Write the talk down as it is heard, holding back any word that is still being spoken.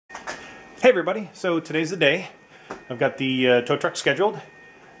Hey everybody, so today's the day. I've got the tow truck scheduled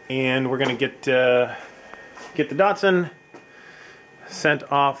and we're going to get the Datsun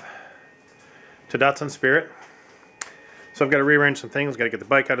sent off to Datsun Spirit. So I've got to rearrange some things, got to get the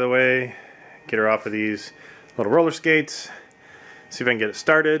bike out of the way, get her off of these little roller skates, see if I can get it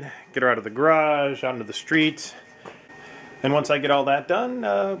started, get her out of the garage, out into the streets. And once I get all that done,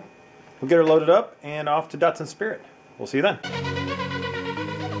 we'll get her loaded up and off to Datsun Spirit. We'll see you then.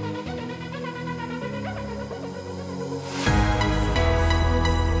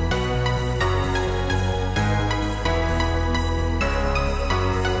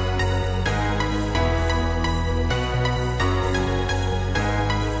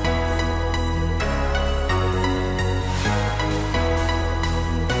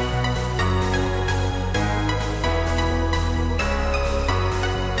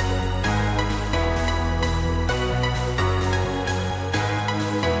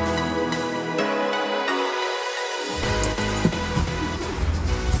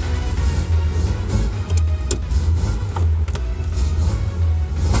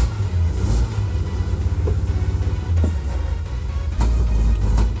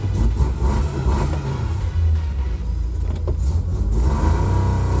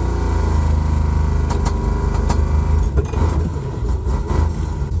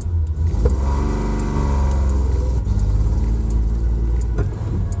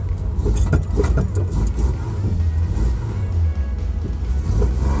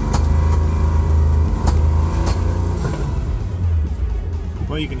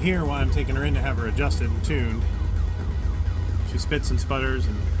 Well, you can hear why I'm taking her in to have her adjusted and tuned. She spits and sputters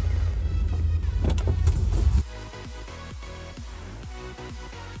and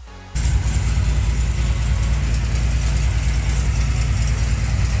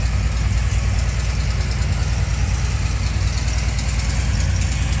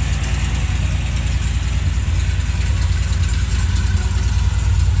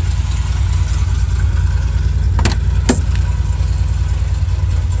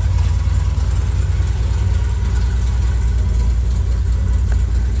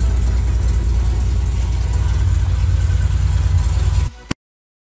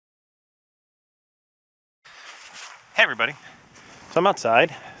Hey everybody, so I'm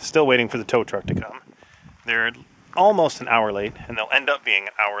outside, still waiting for the tow truck to come. They're almost an hour late, and they'll end up being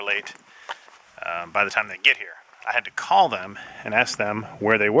an hour late by the time they get here. I had to call them and ask them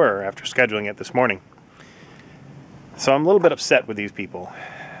where they were after scheduling it this morning. So I'm a little bit upset with these people.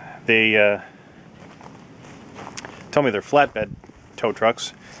 They told me their flatbed tow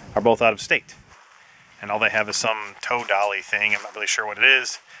trucks are both out of state, and all they have is some tow dolly thing. I'm not really sure what it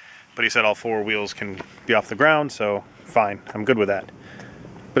is. But he said all four wheels can be off the ground, so fine, I'm good with that.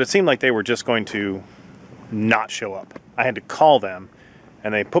 But it seemed like they were just going to not show up. I had to call them,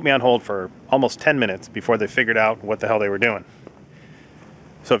 and they put me on hold for almost 10 minutes before they figured out what the hell they were doing.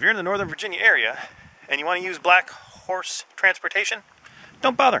 So if you're in the Northern Virginia area, and you want to use Black Horse Transportation,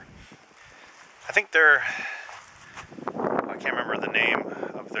 don't bother. I think they're, I can't remember the name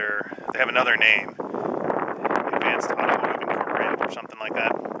of they have another name, Advanced Automotive Incorporated or something like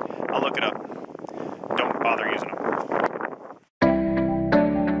that. I'll look it up. Don't bother using them.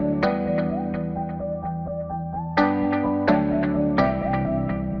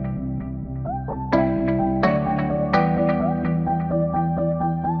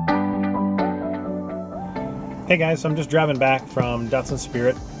 Hey guys, so I'm just driving back from Datsun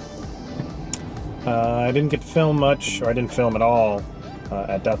Spirit. I didn't get to film much, or I didn't film at all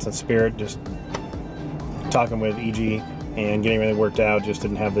at Datsun Spirit, just talking with EG and getting everything worked out. Just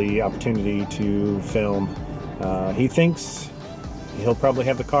didn't have the opportunity to film. He thinks he'll probably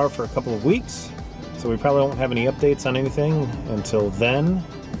have the car for a couple of weeks, so we probably won't have any updates on anything until then.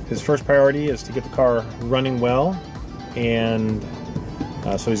 His first priority is to get the car running well, and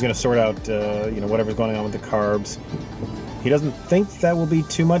so he's going to sort out whatever's going on with the carbs. He doesn't think that will be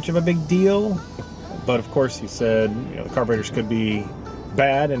too much of a big deal, but of course he said the carburetors could be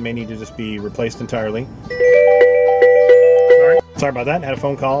bad and may need to just be replaced entirely. Sorry about that. Had a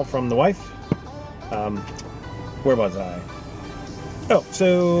phone call from the wife. Where was I? Oh,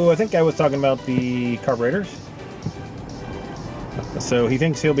 so I think I was talking about the carburetors. So he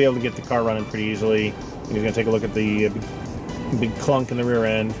thinks he'll be able to get the car running pretty easily. He's going to take a look at the big clunk in the rear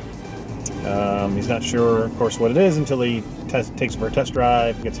end. He's not sure, of course, what it is until he takes it for a test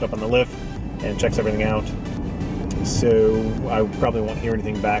drive, gets it up on the lift, and checks everything out. So I probably won't hear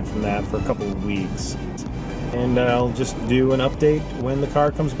anything back from that for a couple of weeks. And I'll just do an update when the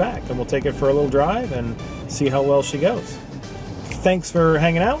car comes back, and we'll take it for a little drive and see how well she goes. Thanks for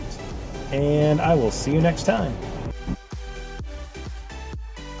hanging out, and I will see you next time.